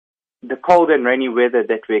The cold and rainy weather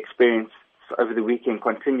that we experienced over the weekend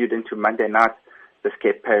continued into Monday night. This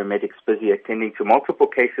kept paramedics busy attending to multiple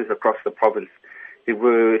cases across the province. There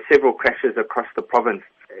were several crashes across the province.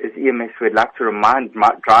 As EMS, we'd like to remind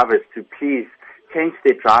drivers to please change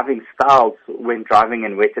their driving styles when driving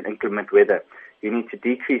in wet and inclement weather. You need to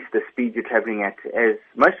decrease the speed you're traveling at, as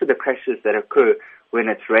most of the crashes that occur when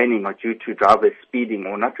it's raining are due to drivers speeding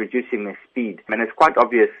or not reducing their speed. And it's quite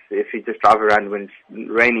obvious if you just drive around when it's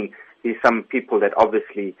raining, there's some people that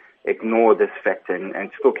obviously ignore this fact and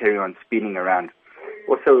still carry on speeding around.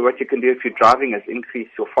 Also, what you can do if you're driving is increase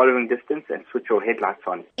your following distance and switch your headlights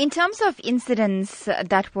on. In terms of incidents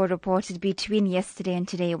that were reported between yesterday and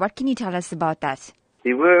today, what can you tell us about that?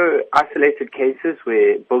 There were isolated cases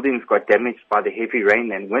where buildings got damaged by the heavy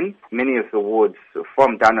rain and wind. Many of the wards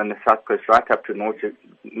from down on the south coast right up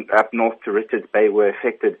north to Richards Bay were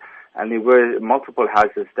affected, and there were multiple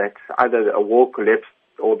houses that either a wall collapsed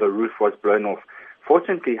or the roof was blown off.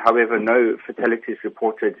 Fortunately, however, no fatalities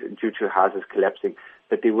reported due to houses collapsing,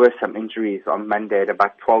 but there were some injuries on Monday at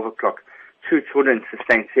about 12 o'clock. 2 children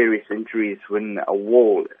sustained serious injuries when a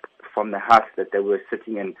wall from the house that they were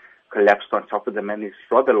sitting in collapsed on top of them, and these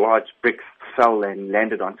rather large bricks fell and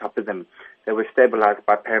landed on top of them. They were stabilized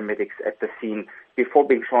by paramedics at the scene before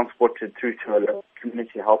being transported through to a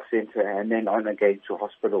community health center and then on again to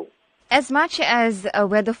hospital. As much as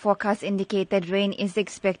weather forecasts indicate that rain is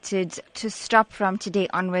expected to stop from today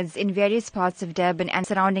onwards in various parts of Durban and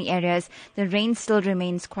surrounding areas, the rain still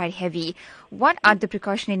remains quite heavy. What are the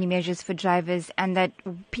precautionary measures for drivers, and that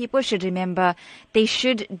people should remember they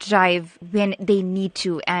should drive when they need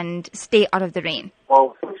to and stay out of the rain?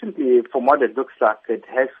 Well, fortunately, from what it looks like, it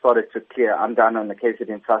has started to clear. I'm down on the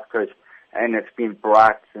KZN South Coast, and it's been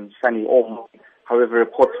bright and sunny all morning. However,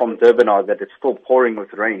 reports from Durban are that it's still pouring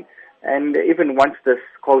with rain. And even once this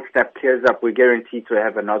cold snap clears up, we're guaranteed to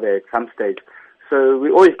have another at some stage. So we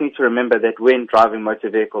always need to remember that when driving motor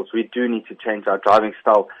vehicles, we do need to change our driving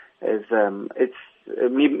style. As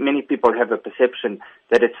many people have a perception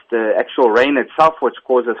that it's the actual rain itself which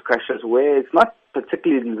causes crashes, where it's not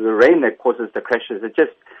particularly the rain that causes the crashes. It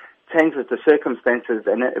just changes the circumstances.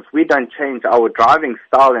 And if we don't change our driving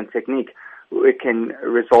style and technique, it can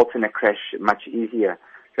result in a crash much easier.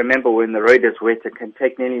 Remember, when the road is wet, it can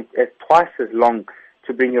take nearly twice as long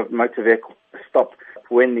to bring your motor vehicle to stop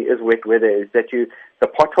when there is wet weather. Is that the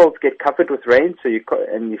potholes get covered with rain,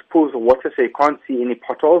 and these pools of water, so you can't see any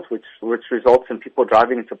potholes, which results in people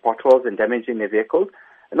driving into potholes and damaging their vehicles.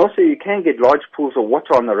 And also, you can get large pools of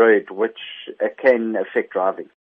water on the road, which can affect driving.